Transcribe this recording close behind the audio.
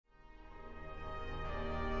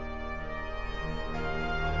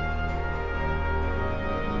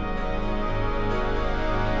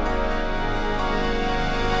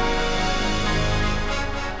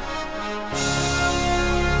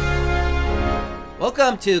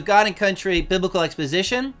Welcome to God and Country Biblical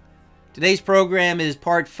Exposition. Today's program is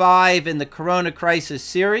part 5 in the Corona Crisis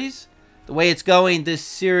series. The way it's going, this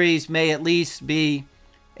series may at least be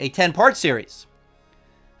a 10-part series.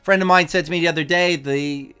 A friend of mine said to me the other day,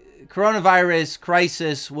 the coronavirus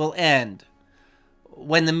crisis will end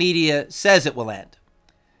when the media says it will end.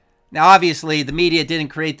 Now, obviously, the media didn't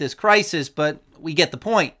create this crisis, but we get the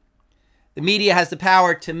point. The media has the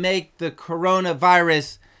power to make the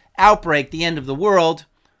coronavirus outbreak the end of the world,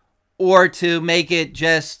 or to make it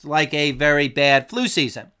just like a very bad flu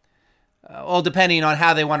season, all depending on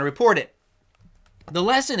how they want to report it. The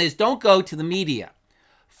lesson is, don't go to the media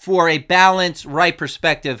for a balanced, right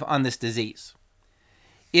perspective on this disease.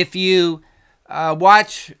 If you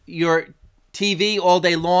watch your TV all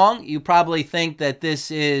day long, you probably think that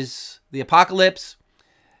this is the apocalypse.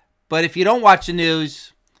 But if you don't watch the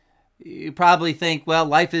news, you probably think, well,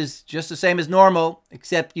 life is just the same as normal,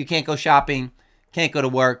 except you can't go shopping, can't go to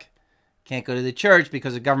work, can't go to the church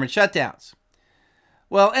because of government shutdowns.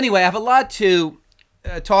 Well, anyway, I have a lot to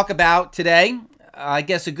talk about today. I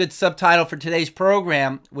guess a good subtitle for today's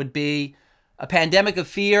program would be A Pandemic of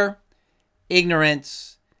Fear,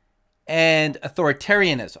 Ignorance, and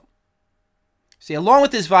Authoritarianism. See, along with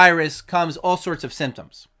this virus comes all sorts of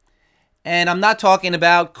symptoms. And I'm not talking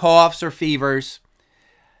about coughs or fevers.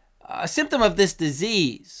 A symptom of this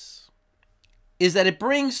disease is that it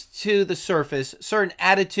brings to the surface certain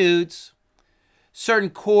attitudes, certain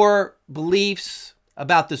core beliefs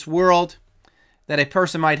about this world that a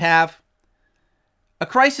person might have. A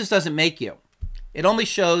crisis doesn't make you. It only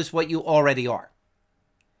shows what you already are.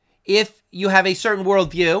 If you have a certain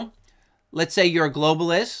worldview, let's say you're a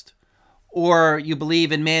globalist, or you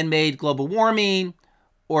believe in man-made global warming,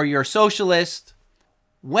 or you're a socialist,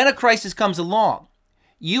 when a crisis comes along,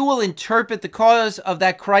 you will interpret the cause of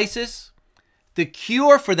that crisis, the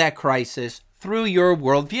cure for that crisis, through your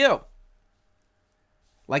worldview.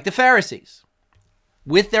 Like the Pharisees.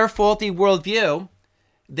 With their faulty worldview,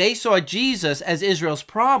 they saw Jesus as Israel's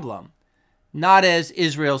problem, not as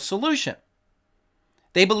Israel's solution.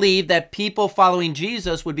 They believed that people following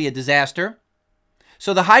Jesus would be a disaster.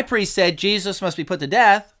 So the high priest said Jesus must be put to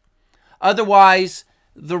death. Otherwise,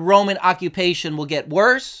 the Roman occupation will get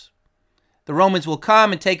worse. The Romans will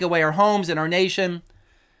come and take away our homes and our nation.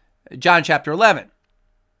 John chapter 11.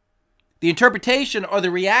 The interpretation or the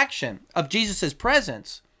reaction of Jesus'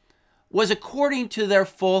 presence was according to their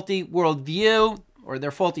faulty worldview or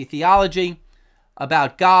their faulty theology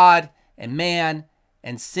about God and man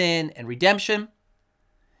and sin and redemption.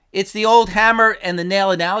 It's the old hammer and the nail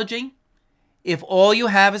analogy. If all you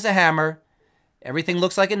have is a hammer, everything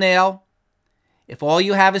looks like a nail. If all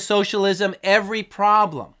you have is socialism, every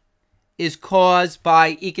problem is caused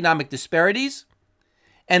by economic disparities,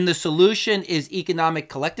 and the solution is economic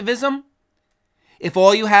collectivism. If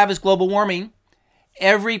all you have is global warming,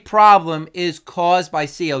 every problem is caused by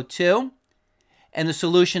CO2, and the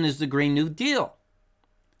solution is the Green New Deal.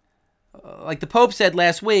 Like the Pope said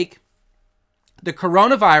last week, the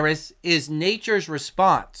coronavirus is nature's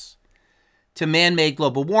response to man-made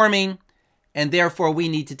global warming, and therefore we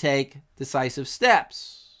need to take decisive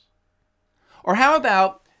steps. Or how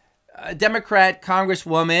about Democrat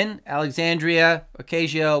Congresswoman Alexandria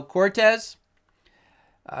Ocasio-Cortez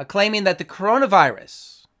claiming that the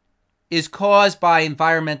coronavirus is caused by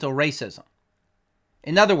environmental racism.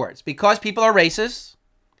 In other words, because people are racist,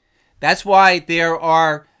 that's why there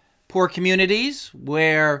are poor communities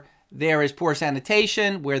where there is poor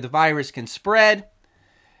sanitation, where the virus can spread.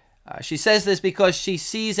 She says this because she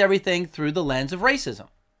sees everything through the lens of racism.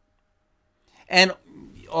 And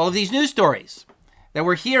all of these news stories that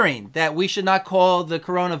we're hearing, that we should not call the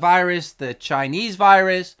coronavirus the Chinese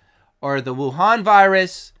virus or the Wuhan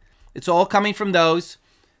virus, it's all coming from those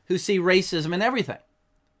who see racism in everything.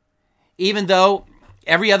 Even though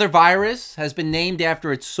every other virus has been named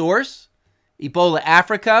after its source, Ebola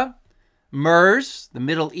Africa, MERS, the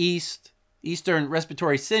Middle East, Eastern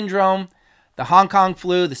Respiratory Syndrome, the Hong Kong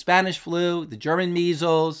flu, the Spanish flu, the German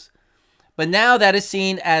measles. But now that is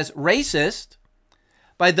seen as racist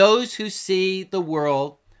by those who see the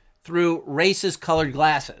world through racist-colored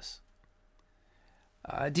glasses.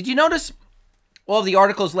 Did you notice all the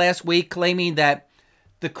articles last week claiming that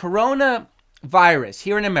the coronavirus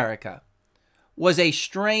here in America was a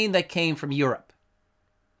strain that came from Europe?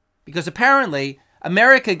 Because apparently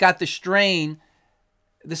America got the same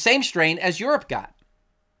strain as Europe got.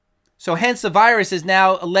 So hence the virus is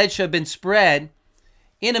now alleged to have been spread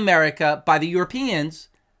in America by the Europeans,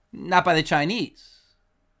 not by the Chinese.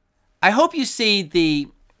 I hope you see the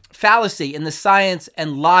fallacy in the science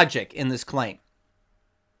and logic in this claim.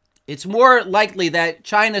 It's more likely that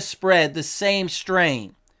China spread the same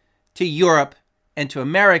strain to Europe and to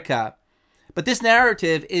America, but this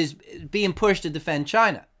narrative is being pushed to defend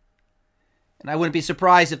China. And I wouldn't be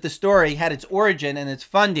surprised if the story had its origin and its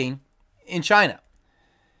funding in China.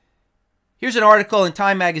 Here's an article in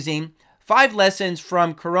Time magazine, 5 lessons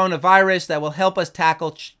from coronavirus that will help us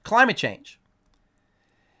tackle climate change.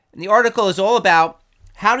 And the article is all about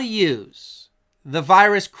how to use the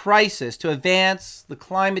virus crisis to advance the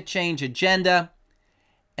climate change agenda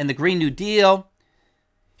and the Green New Deal.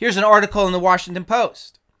 Here's an article in the Washington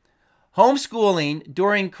Post. Homeschooling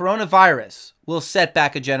during coronavirus will set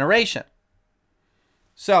back a generation.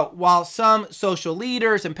 So while some social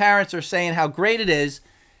leaders and parents are saying how great it is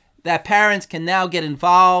that parents can now get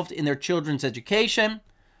involved in their children's education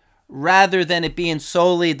rather than it being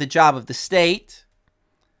solely the job of the state,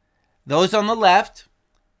 those on the left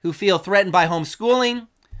who feel threatened by homeschooling,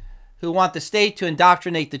 who want the state to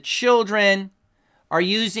indoctrinate the children, are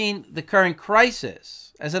using the current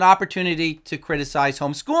crisis as an opportunity to criticize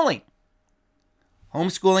homeschooling.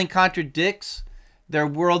 Homeschooling contradicts their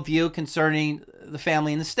worldview concerning the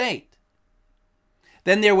family and the state.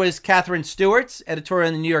 Then there was Catherine Stewart's editorial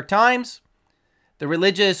in the New York Times. The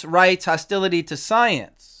religious right's hostility to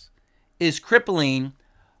science is crippling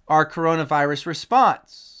our coronavirus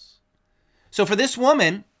response. So for this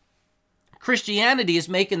woman, Christianity is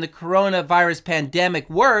making the coronavirus pandemic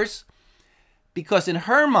worse because in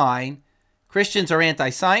her mind, Christians are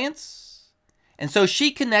anti-science. And so she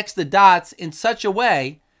connects the dots in such a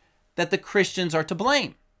way that the Christians are to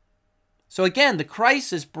blame. So again, the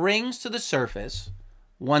crisis brings to the surface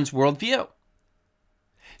one's worldview.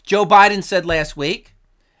 Joe Biden said last week,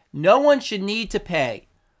 no one should need to pay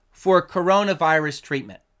for coronavirus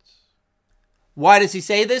treatment. Why does he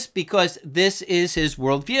say this? Because this is his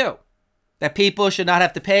worldview. That people should not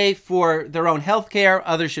have to pay for their own health care,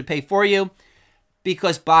 others should pay for you,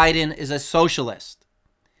 because Biden is a socialist.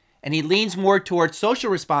 And he leans more towards social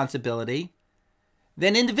responsibility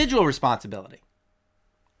than individual responsibility.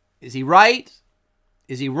 Is he right?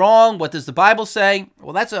 Is he wrong? What does the Bible say?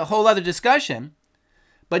 Well, that's a whole other discussion.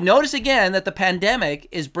 But notice again that the pandemic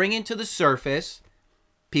is bringing to the surface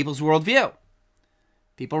people's worldview.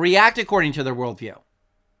 People react according to their worldview.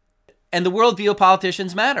 And the worldview of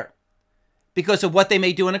politicians matter because of what they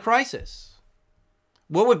may do in a crisis.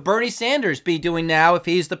 What would Bernie Sanders be doing now if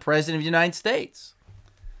he's the president of the United States?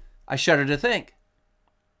 I shudder to think.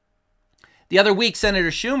 The other week, Senator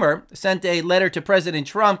Schumer sent a letter to President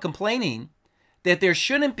Trump complaining that there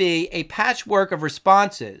shouldn't be a patchwork of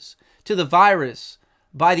responses to the virus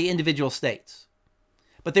by the individual states.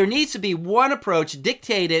 But there needs to be one approach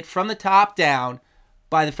dictated from the top down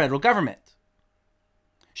by the federal government.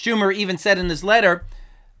 Schumer even said in his letter,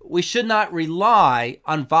 we should not rely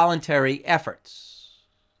on voluntary efforts.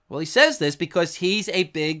 Well, he says this because he's a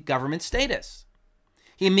big government statist.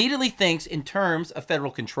 He immediately thinks in terms of federal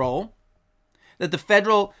control, that the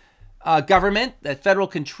federal government, that federal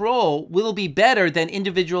control will be better than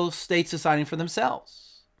individual states deciding for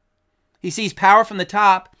themselves. He sees power from the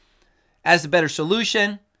top as the better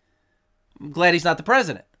solution. I'm glad he's not the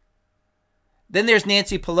president. Then there's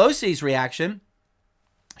Nancy Pelosi's reaction.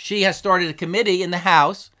 She has started a committee in the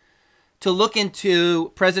House to look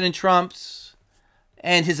into President Trump's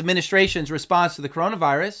and his administration's response to the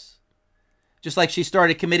coronavirus. Just like she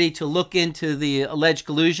started a committee to look into the alleged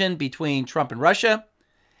collusion between Trump and Russia.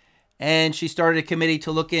 And she started a committee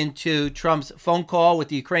to look into Trump's phone call with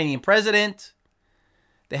the Ukrainian president.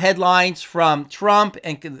 The headlines from Trump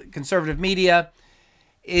and conservative media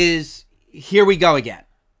is, here we go again.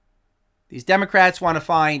 These Democrats want to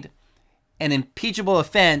find an impeachable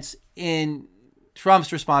offense in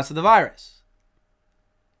Trump's response to the virus.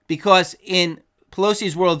 Because in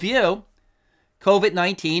Pelosi's worldview,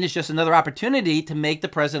 COVID-19 is just another opportunity to make the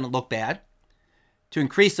president look bad, to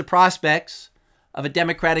increase the prospects of a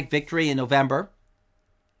Democratic victory in November.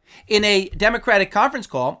 In a Democratic conference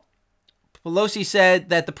call, Pelosi said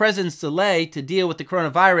that the president's delay to deal with the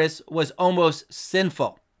coronavirus was almost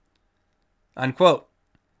sinful, unquote.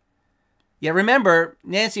 Yet remember,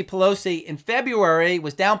 Nancy Pelosi in February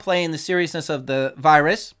was downplaying the seriousness of the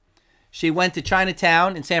virus. She went to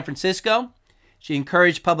Chinatown in San Francisco. She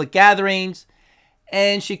encouraged public gatherings.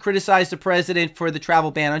 And she criticized the president for the travel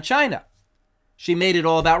ban on China. She made it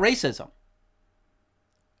all about racism.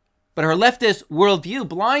 But her leftist worldview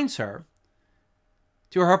blinds her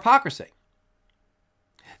to her hypocrisy.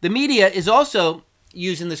 The media is also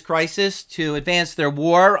using this crisis to advance their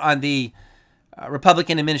war on the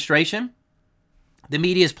Republican administration. The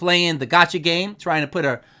media is playing the gotcha game, trying to put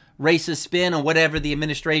a racist spin on whatever the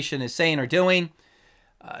administration is saying or doing.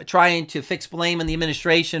 trying to fix blame on the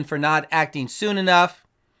administration for not acting soon enough,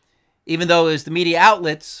 even though it was the media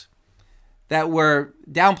outlets that were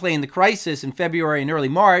downplaying the crisis in February and early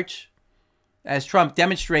March, as Trump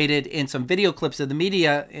demonstrated in some video clips of the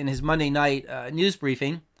media in his Monday night news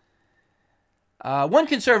briefing. One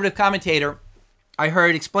conservative commentator I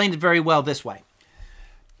heard explained it very well this way.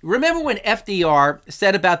 Remember when FDR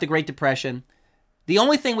said about the Great Depression, the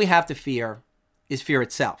only thing we have to fear is fear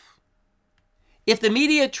itself. If the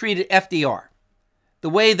media treated FDR the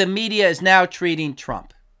way the media is now treating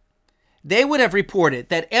Trump, they would have reported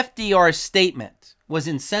that FDR's statement was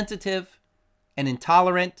insensitive and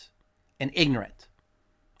intolerant and ignorant.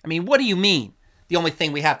 I mean, what do you mean? The only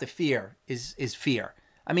thing we have to fear is fear.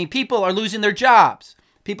 I mean, people are losing their jobs.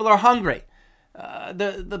 People are hungry.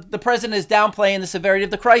 The president is downplaying the severity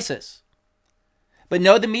of the crisis. But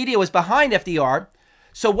no, the media was behind FDR.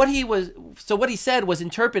 So what he said was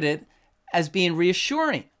interpreted as being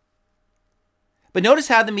reassuring. But notice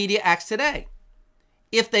how the media acts today.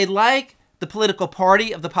 If they like the political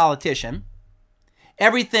party of the politician,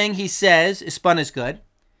 everything he says is spun as good.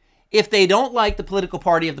 If they don't like the political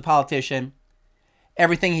party of the politician,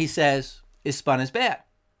 everything he says is spun as bad.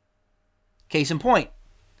 Case in point,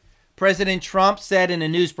 President Trump said in a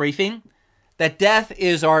news briefing that death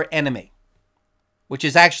is our enemy, which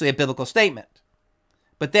is actually a biblical statement.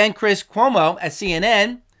 But then Chris Cuomo at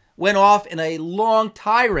CNN went off in a long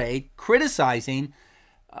tirade criticizing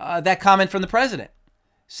that comment from the president,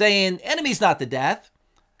 saying enemy's not the death.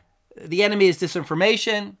 The enemy is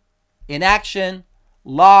disinformation, inaction,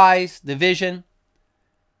 lies, division.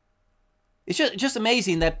 It's just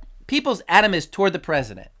amazing that people's animus toward the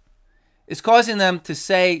president is causing them to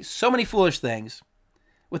say so many foolish things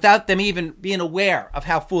without them even being aware of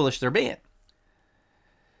how foolish they're being.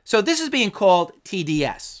 So this is being called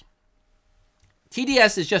TDS.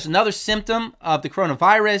 TDS is just another symptom of the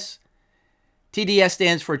coronavirus. TDS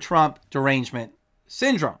stands for Trump Derangement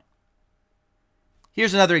Syndrome.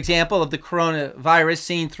 Here's another example of the coronavirus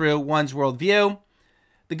seen through one's worldview.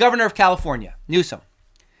 The governor of California, Newsom,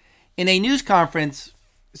 in a news conference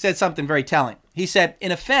said something very telling. He said,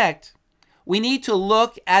 in effect, we need to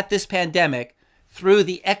look at this pandemic through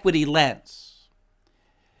the equity lens.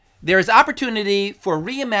 There is opportunity for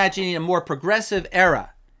reimagining a more progressive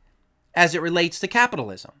era as it relates to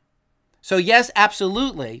capitalism. So yes,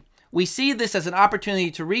 absolutely, we see this as an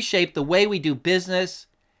opportunity to reshape the way we do business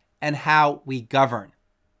and how we govern.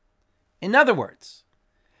 In other words,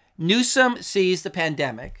 Newsom sees the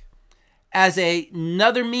pandemic as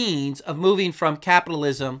another means of moving from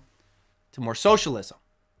capitalism to more socialism.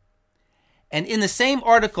 And in the same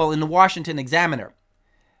article in the Washington Examiner,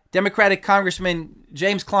 Democratic Congressman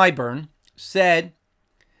James Clyburn said,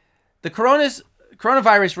 the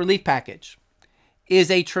coronavirus relief package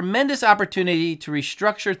is a tremendous opportunity to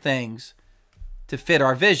restructure things to fit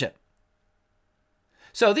our vision.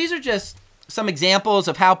 So these are just some examples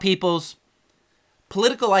of how people's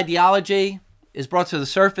political ideology is brought to the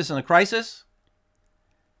surface in a crisis.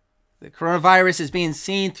 The coronavirus is being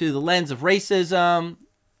seen through the lens of racism,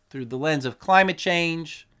 through the lens of climate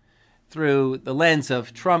change, through the lens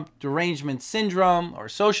of Trump Derangement Syndrome or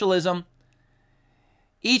socialism.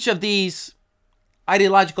 Each of these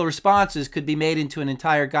ideological responses could be made into an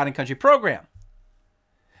entire God and Country program.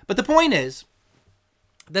 But the point is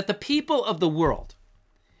that the people of the world,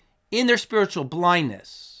 in their spiritual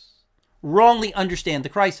blindness, wrongly understand the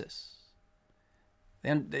crisis.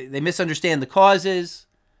 They misunderstand the causes,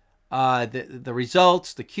 the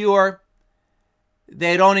results, the cure.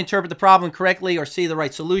 They don't interpret the problem correctly or see the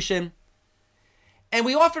right solution. And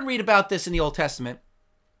we often read about this in the Old Testament.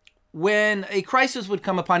 When a crisis would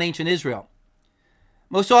come upon ancient Israel,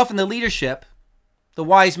 most often the leadership, the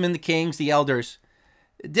wise men, the kings, the elders,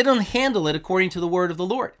 didn't handle it according to the word of the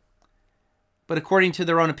Lord, but according to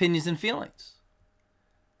their own opinions and feelings.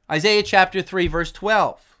 Isaiah chapter 3, verse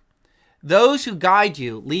 12. Those who guide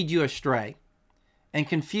you lead you astray and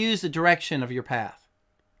confuse the direction of your path.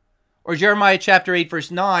 Or Jeremiah chapter 8,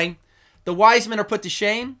 verse 9. The wise men are put to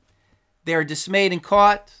shame. They are dismayed and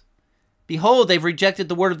caught. Behold, they've rejected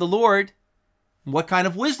the word of the Lord. What kind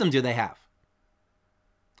of wisdom do they have?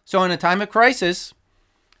 So in a time of crisis,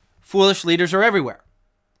 foolish leaders are everywhere.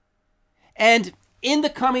 And in the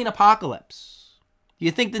coming apocalypse, do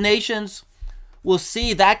you think the nations will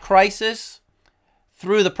see that crisis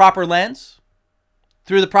through the proper lens,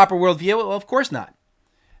 through the proper worldview? Well, of course not.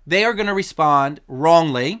 They are going to respond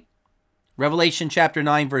wrongly. Revelation chapter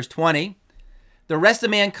 9, verse 20. The rest of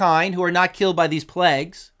mankind who are not killed by these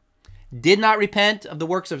plagues did not repent of the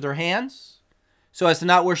works of their hands, so as to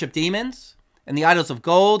not worship demons and the idols of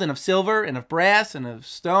gold and of silver and of brass and of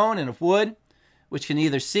stone and of wood, which can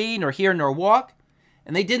neither see, nor hear, nor walk.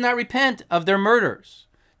 And they did not repent of their murders,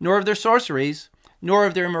 nor of their sorceries, nor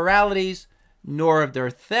of their immoralities, nor of their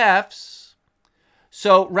thefts.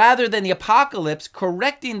 So rather than the apocalypse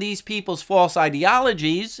correcting these people's false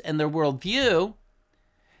ideologies and their worldview,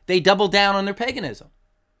 they doubled down on their paganism.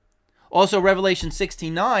 Also, Revelation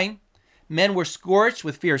 16:9, men were scorched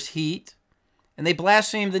with fierce heat, and they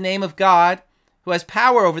blasphemed the name of God, who has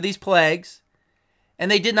power over these plagues, and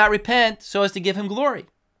they did not repent so as to give him glory.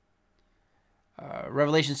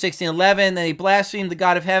 Revelation 16:11, they blasphemed the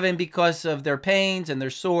God of heaven because of their pains and their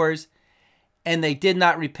sores, and they did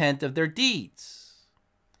not repent of their deeds.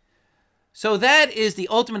 So that is the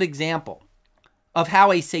ultimate example of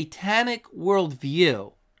how a satanic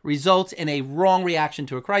worldview results in a wrong reaction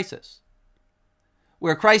to a crisis.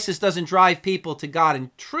 Where a crisis doesn't drive people to God in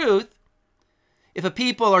truth, if a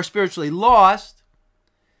people are spiritually lost,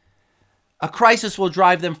 a crisis will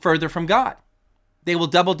drive them further from God. They will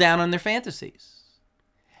double down on their fantasies.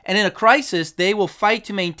 And in a crisis, they will fight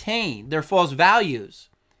to maintain their false values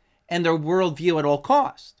and their worldview at all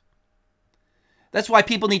cost. That's why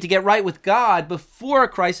people need to get right with God before a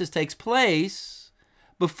crisis takes place,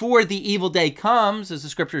 before the evil day comes, as the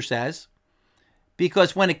scripture says,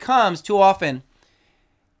 because when it comes, too often,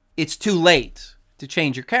 it's too late to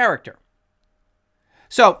change your character.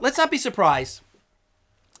 So let's not be surprised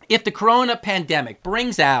if the corona pandemic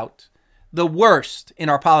brings out the worst in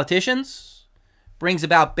our politicians, brings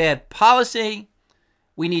about bad policy.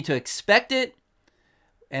 We need to expect it,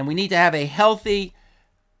 and we need to have a healthy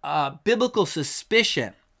biblical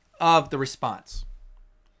suspicion of the response.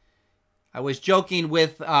 I was joking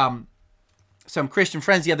with some Christian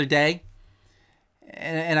friends the other day,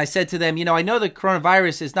 and I said to them, you know, I know the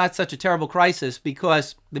coronavirus is not such a terrible crisis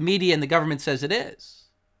because the media and the government says it is.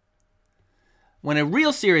 When a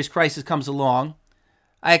real serious crisis comes along,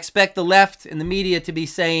 I expect the left and the media to be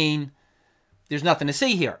saying, there's nothing to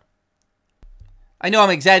see here. I know I'm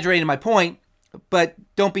exaggerating my point, but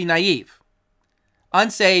don't be naive.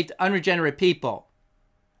 Unsaved, unregenerate people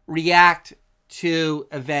react to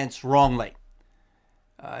events wrongly.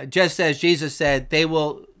 Just as Jesus said, they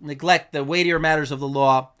will neglect the weightier matters of the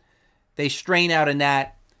law. They strain out a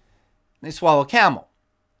gnat. They swallow a camel.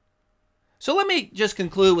 So let me just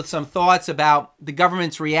conclude with some thoughts about the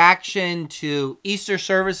government's reaction to Easter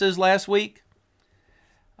services last week.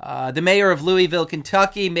 The mayor of Louisville,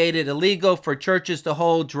 Kentucky, made it illegal for churches to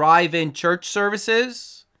hold drive-in church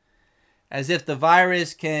services, as if the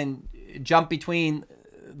virus can jump between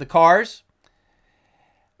the cars.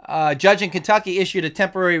 A judge in Kentucky issued a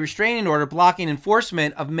temporary restraining order blocking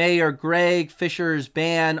enforcement of Mayor Greg Fisher's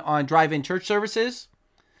ban on drive-in church services.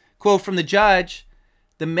 Quote from the judge,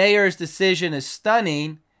 the mayor's decision is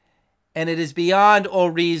stunning, and it is beyond all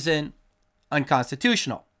reason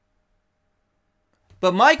unconstitutional.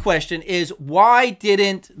 But my question is, why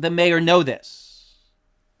didn't the mayor know this?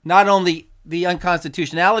 Not only the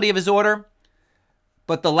unconstitutionality of his order,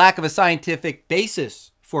 but the lack of a scientific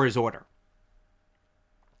basis for his order.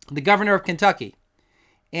 The governor of Kentucky,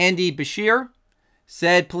 Andy Beshear,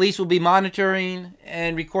 said police will be monitoring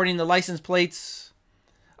and recording the license plates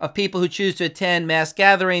of people who choose to attend mass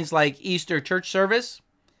gatherings like Easter church service.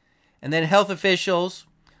 And then health officials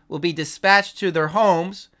will be dispatched to their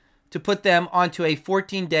homes to put them onto a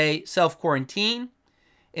 14-day self-quarantine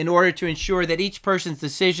in order to ensure that each person's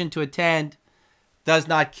decision to attend does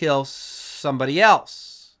not kill somebody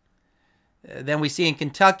else. Then we see in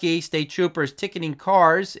Kentucky, state troopers ticketing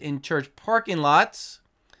cars in church parking lots.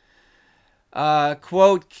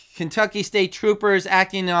 Quote, Kentucky state troopers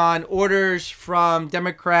acting on orders from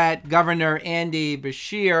Democrat Governor Andy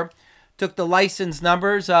Beshear took the license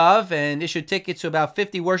numbers of and issued tickets to about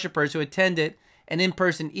 50 worshipers who attended an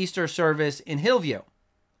in-person Easter service in Hillview.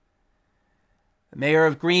 The mayor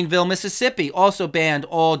of Greenville, Mississippi, also banned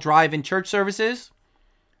all drive-in church services.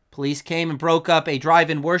 Police came and broke up a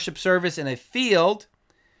drive-in worship service in a field.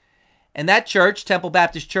 And that church, Temple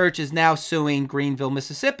Baptist Church, is now suing Greenville,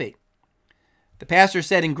 Mississippi. The pastor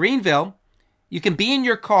said in Greenville, you can be in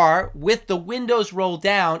your car with the windows rolled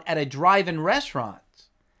down at a drive-in restaurant,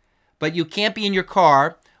 but you can't be in your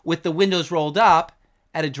car with the windows rolled up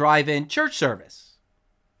at a drive-in church service.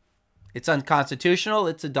 It's unconstitutional.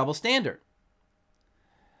 It's a double standard.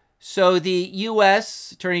 So the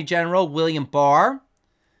U.S. Attorney General William Barr,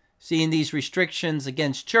 seeing these restrictions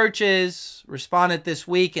against churches, responded this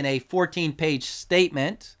week in a 14-page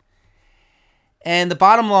statement. And the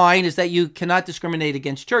bottom line is that you cannot discriminate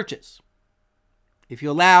against churches. If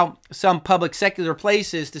you allow some public secular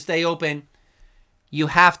places to stay open, you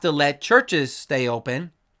have to let churches stay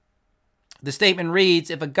open. The statement reads,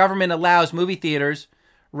 if a government allows movie theaters,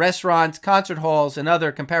 restaurants, concert halls, and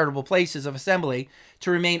other comparable places of assembly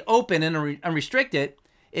to remain open and unrestricted,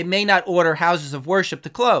 it may not order houses of worship to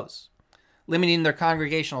close, limiting their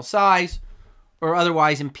congregational size or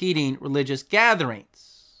otherwise impeding religious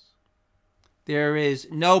gatherings. There is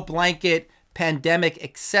no blanket pandemic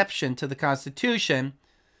exception to the Constitution.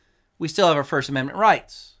 We still have our First Amendment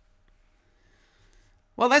rights.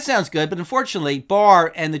 Well, that sounds good, but unfortunately,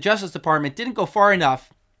 Barr and the Justice Department didn't go far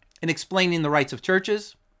enough in explaining the rights of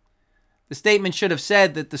churches. The statement should have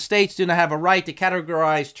said that the states do not have a right to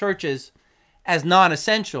categorize churches as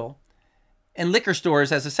non-essential and liquor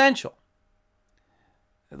stores as essential.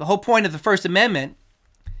 The whole point of the First Amendment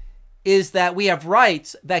is that we have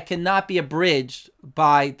rights that cannot be abridged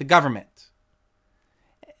by the government,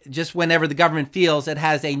 just whenever the government feels it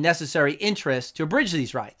has a necessary interest to abridge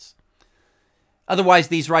these rights. Otherwise,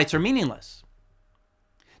 these rights are meaningless.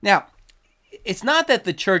 Now, it's not that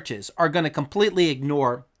the churches are going to completely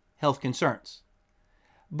ignore health concerns,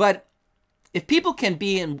 but if people can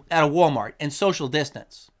be at a Walmart and social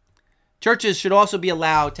distance, churches should also be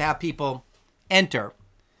allowed to have people enter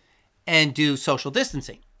and do social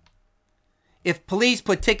distancing. If police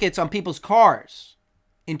put tickets on people's cars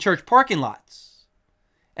in church parking lots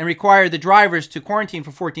and require the drivers to quarantine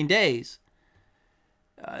for 14 days,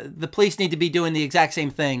 the police need to be doing the exact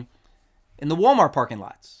same thing in the Walmart parking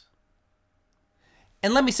lots.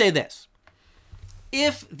 And let me say this.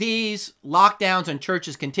 If these lockdowns on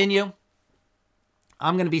churches continue,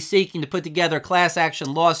 I'm going to be seeking to put together a class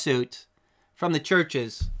action lawsuit from the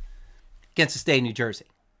churches against the state of New Jersey.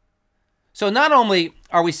 So not only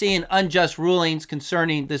are we seeing unjust rulings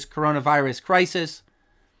concerning this coronavirus crisis,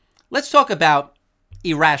 let's talk about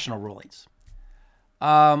irrational rulings.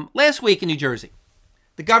 Last week in New Jersey,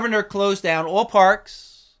 the governor closed down all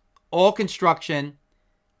parks, all construction,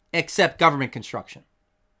 except government construction.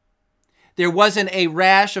 There wasn't a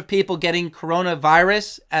rash of people getting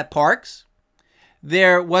coronavirus at parks.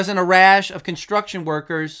 There wasn't a rash of construction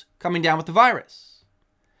workers coming down with the virus.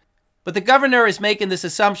 But the governor is making this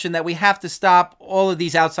assumption that we have to stop all of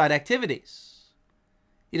these outside activities.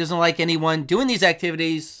 He doesn't like anyone doing these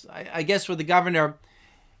activities. I guess for the governor,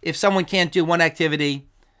 if someone can't do one activity,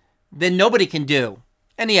 then nobody can do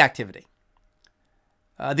any activity.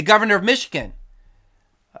 The governor of Michigan,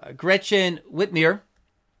 Gretchen Whitmer,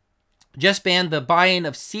 just banned the buying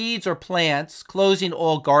of seeds or plants, closing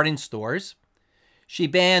all garden stores. She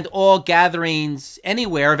banned all gatherings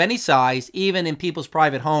anywhere of any size, even in people's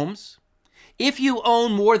private homes. If you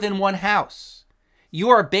own more than one house, you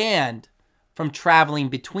are banned from traveling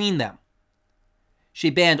between them. She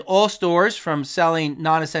banned all stores from selling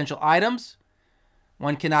non-essential items.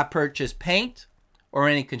 One cannot purchase paint or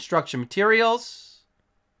any construction materials.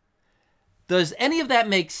 Does any of that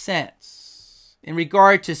make sense in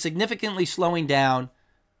regard to significantly slowing down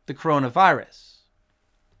the coronavirus?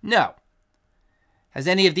 No. Has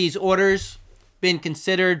any of these orders been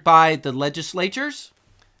considered by the legislatures?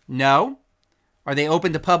 No. Are they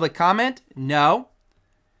open to public comment? No.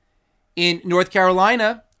 In North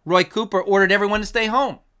Carolina, Roy Cooper ordered everyone to stay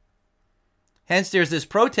home. Hence, there's this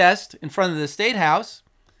protest in front of the State House.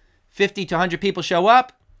 50 to 100 people show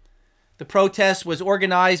up. The protest was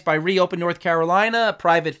organized by Reopen North Carolina, a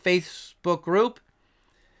private Facebook group.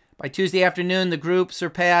 By Tuesday afternoon, the group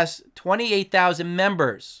surpassed 28,000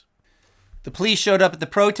 members. The police showed up at the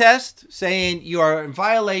protest saying you are in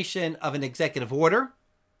violation of an executive order.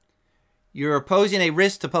 You're posing a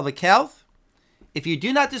risk to public health. If you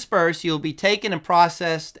do not disperse, you'll be taken and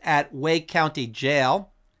processed at Wake County Jail.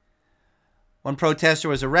 One protester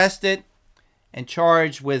was arrested and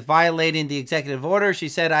charged with violating the executive order. She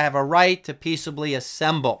said, "I have a right to peaceably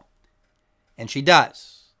assemble." And she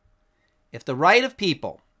does. If the right of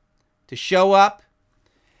people to show up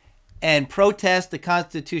and protest the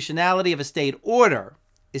constitutionality of a state order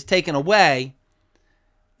is taken away,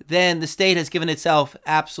 then the state has given itself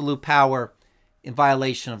absolute power in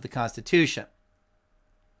violation of the Constitution.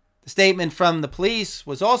 The statement from the police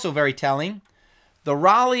was also very telling. The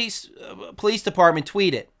Raleigh Police Department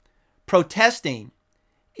tweeted, "Protesting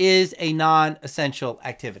is a non-essential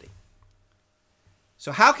activity."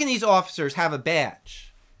 So how can these officers have a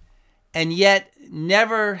badge and yet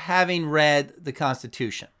never having read the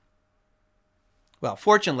Constitution? Well,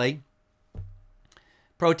 fortunately,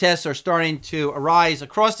 protests are starting to arise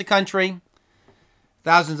across the country.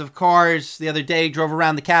 Thousands of cars the other day drove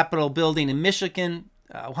around the Capitol building in Michigan,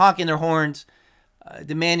 honking their horns,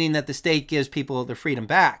 demanding that the state gives people their freedom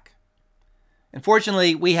back.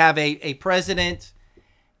 Unfortunately, we have a president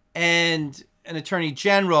and an attorney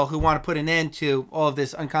general who want to put an end to all of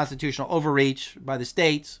this unconstitutional overreach by the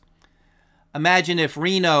states. Imagine if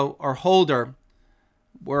Reno or Holder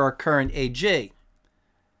were our current AG.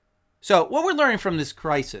 So what we're learning from this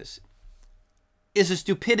crisis is the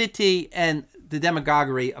stupidity and the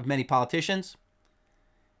demagoguery of many politicians.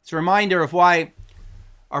 It's a reminder of why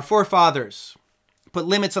our forefathers put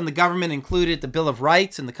limits on the government, included the Bill of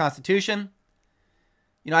Rights and the Constitution.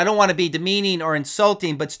 I don't want to be demeaning or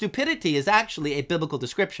insulting, but stupidity is actually a biblical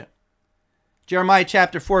description. Jeremiah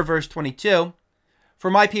chapter 4, verse 22, "For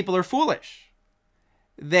my people are foolish.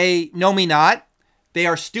 They know me not. They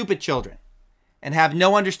are stupid children and have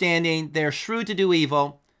no understanding. They are shrewd to do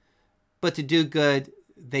evil, but to do good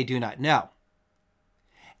they do not know."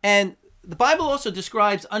 And the Bible also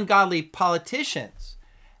describes ungodly politicians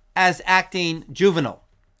as acting juvenile.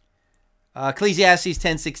 Ecclesiastes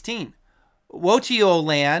 10:16. "Woe to you, O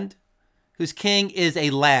land, whose king is a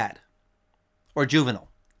lad," or juvenile.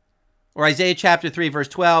 Or Isaiah chapter 3, verse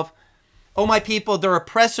 12. "O my people, their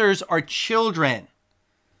oppressors are children."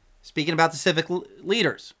 Speaking about the civic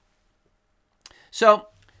leaders. So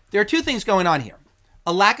there are two things going on here.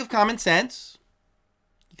 A lack of common sense.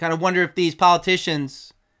 You kind of wonder if these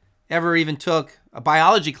politicians ever even took a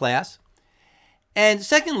biology class. And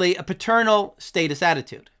secondly, a paternal status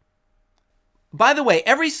attitude. By the way,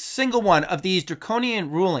 every single one of these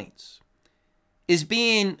draconian rulings is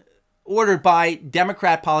being ordered by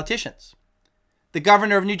Democrat politicians. The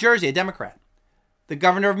governor of New Jersey, a Democrat. The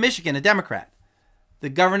governor of Michigan, a Democrat. The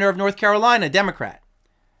governor of North Carolina, a Democrat.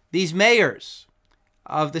 These mayors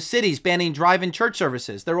of the cities banning drive-in church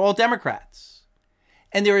services, they're all Democrats.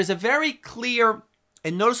 And there is a very clear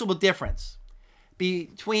and noticeable difference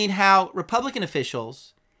between how Republican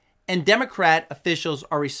officials and Democrat officials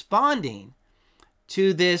are responding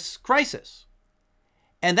to this crisis.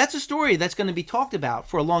 And that's a story that's going to be talked about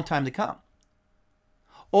for a long time to come.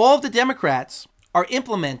 All of the Democrats are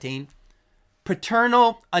implementing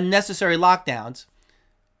paternal, unnecessary lockdowns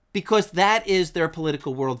because that is their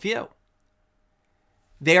political worldview.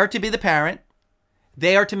 They are to be the parent.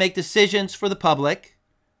 They are to make decisions for the public.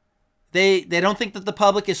 They don't think that the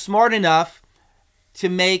public is smart enough to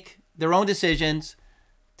make their own decisions,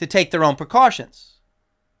 to take their own precautions.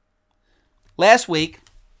 Last week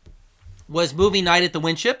was movie night at the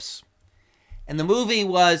Winships, and the movie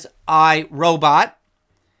was I, Robot,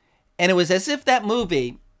 and it was as if that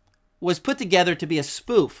movie was put together to be a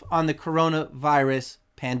spoof on the coronavirus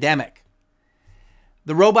pandemic.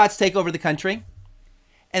 The robots take over the country,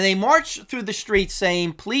 and they march through the streets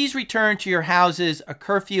saying, "Please return to your houses. A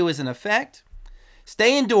curfew is in effect.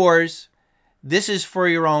 Stay indoors. This is for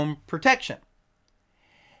your own protection."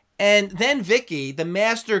 And then Vicky, the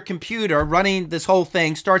master computer running this whole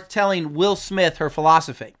thing, starts telling Will Smith her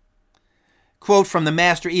philosophy. Quote from the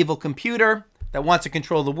master evil computer that wants to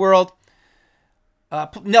control the world.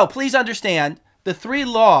 "No, please understand, the three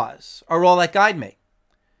laws are all that guide me.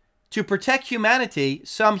 To protect humanity,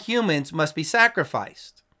 some humans must be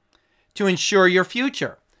sacrificed. To ensure your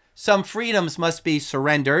future, some freedoms must be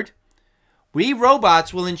surrendered. We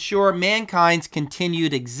robots will ensure mankind's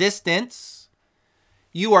continued existence.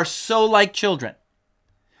 You are so like children.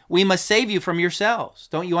 We must save you from yourselves.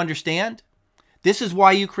 Don't you understand? This is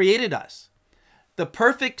why you created us. The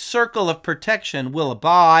perfect circle of protection will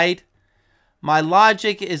abide. My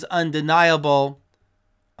logic is undeniable."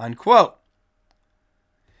 Unquote.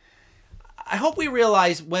 I hope we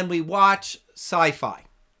realize when we watch sci-fi,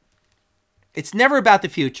 it's never about the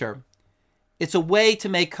future. It's a way to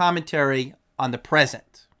make commentary on the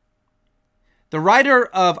present. The writer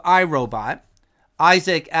of I, Robot,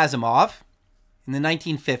 Isaac Asimov, in the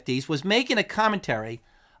 1950s, was making a commentary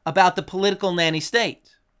about the political nanny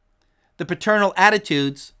state, the paternal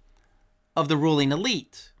attitudes of the ruling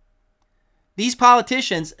elite. These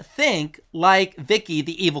politicians think like Vicky,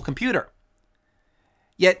 the evil computer.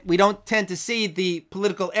 Yet we don't tend to see the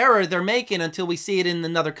political error they're making until we see it in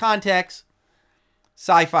another context,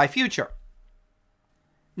 sci-fi future.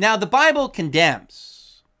 Now, the Bible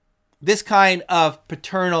condemns this kind of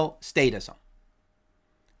paternal statism.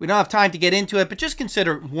 We don't have time to get into it, but just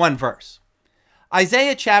consider one verse.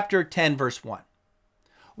 Isaiah chapter 10, verse 1.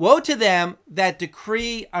 "Woe to them that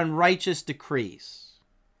decree unrighteous decrees,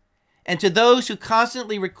 and to those who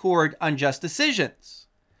constantly record unjust decisions,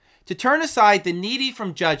 to turn aside the needy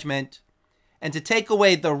from judgment, and to take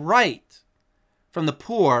away the right from the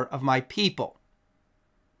poor of my people."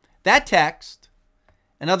 That text,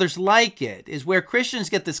 and others like it, is where Christians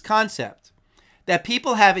get this concept that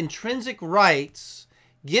people have intrinsic rights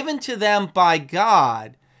given to them by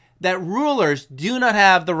God that rulers do not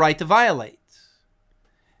have the right to violate.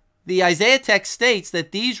 The Isaiah text states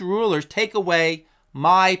that these rulers take away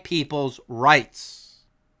my people's rights,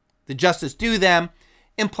 the justice due them,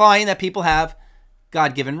 implying that people have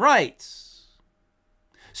God-given rights.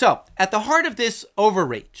 So, at the heart of this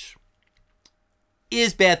overreach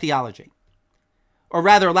is bad theology, or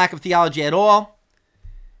rather a lack of theology at all.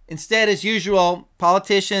 Instead, as usual,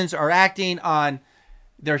 politicians are acting on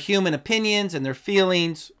their human opinions and their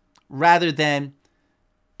feelings rather than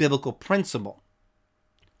biblical principle.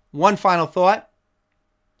 One final thought.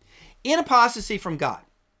 In apostasy from God,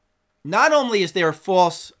 not only is there a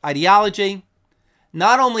false ideology,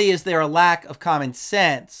 not only is there a lack of common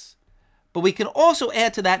sense, but we can also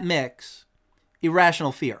add to that mix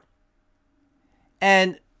irrational fear.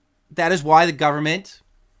 And that is why the government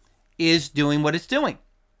is doing what it's doing.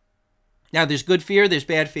 Now, there's good fear, there's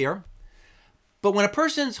bad fear. But when a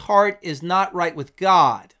person's heart is not right with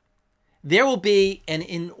God, there will be an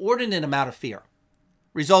inordinate amount of fear,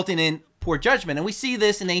 resulting in poor judgment. And we see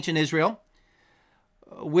this in ancient Israel,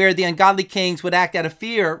 where the ungodly kings would act out of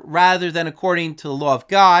fear rather than according to the law of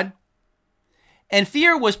God. And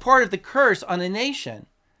fear was part of the curse on a nation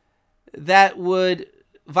that would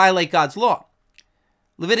violate God's law.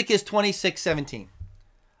 Leviticus 26:17.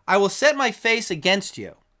 I will set my face against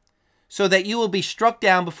you, so that you will be struck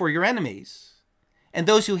down before your enemies, and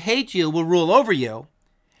those who hate you will rule over you,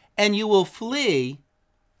 and you will flee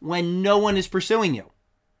when no one is pursuing you.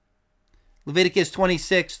 Leviticus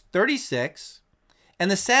 26:36. And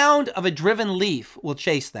the sound of a driven leaf will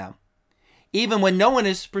chase them, even when no one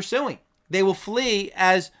is pursuing. They will flee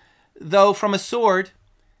as though from a sword,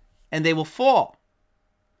 and they will fall.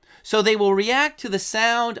 So they will react to the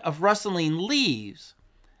sound of rustling leaves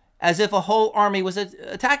as if a whole army was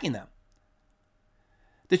attacking them.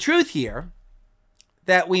 The truth here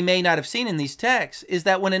that we may not have seen in these texts is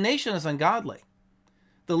that when a nation is ungodly,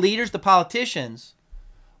 the leaders, the politicians,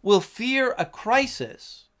 will fear a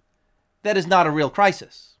crisis that is not a real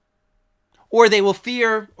crisis. Or they will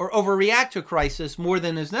fear or overreact to a crisis more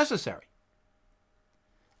than is necessary,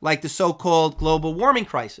 like the so-called global warming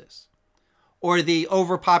crisis, or the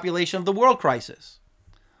overpopulation of the world crisis,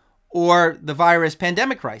 or the virus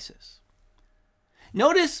pandemic crisis.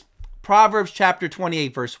 Notice Proverbs chapter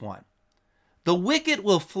 28, verse 1. The wicked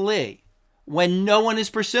will flee when no one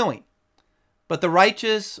is pursuing, but the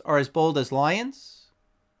righteous are as bold as lions.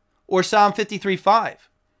 Or Psalm 53:5.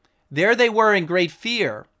 There they were in great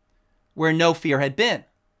fear where no fear had been.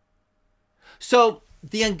 So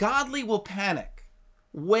the ungodly will panic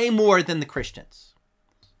way more than the Christians.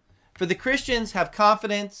 For the Christians have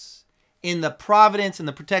confidence in the providence and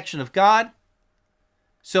the protection of God.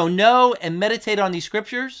 So know and meditate on these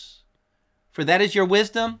scriptures, for that is your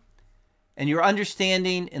wisdom and your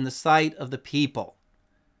understanding in the sight of the people.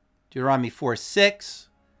 Deuteronomy 4:6.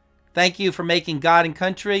 Thank you for making God and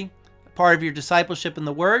country a part of your discipleship in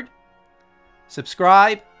the Word.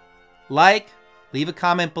 Subscribe, like, leave a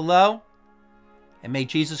comment below, and may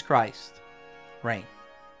Jesus Christ reign.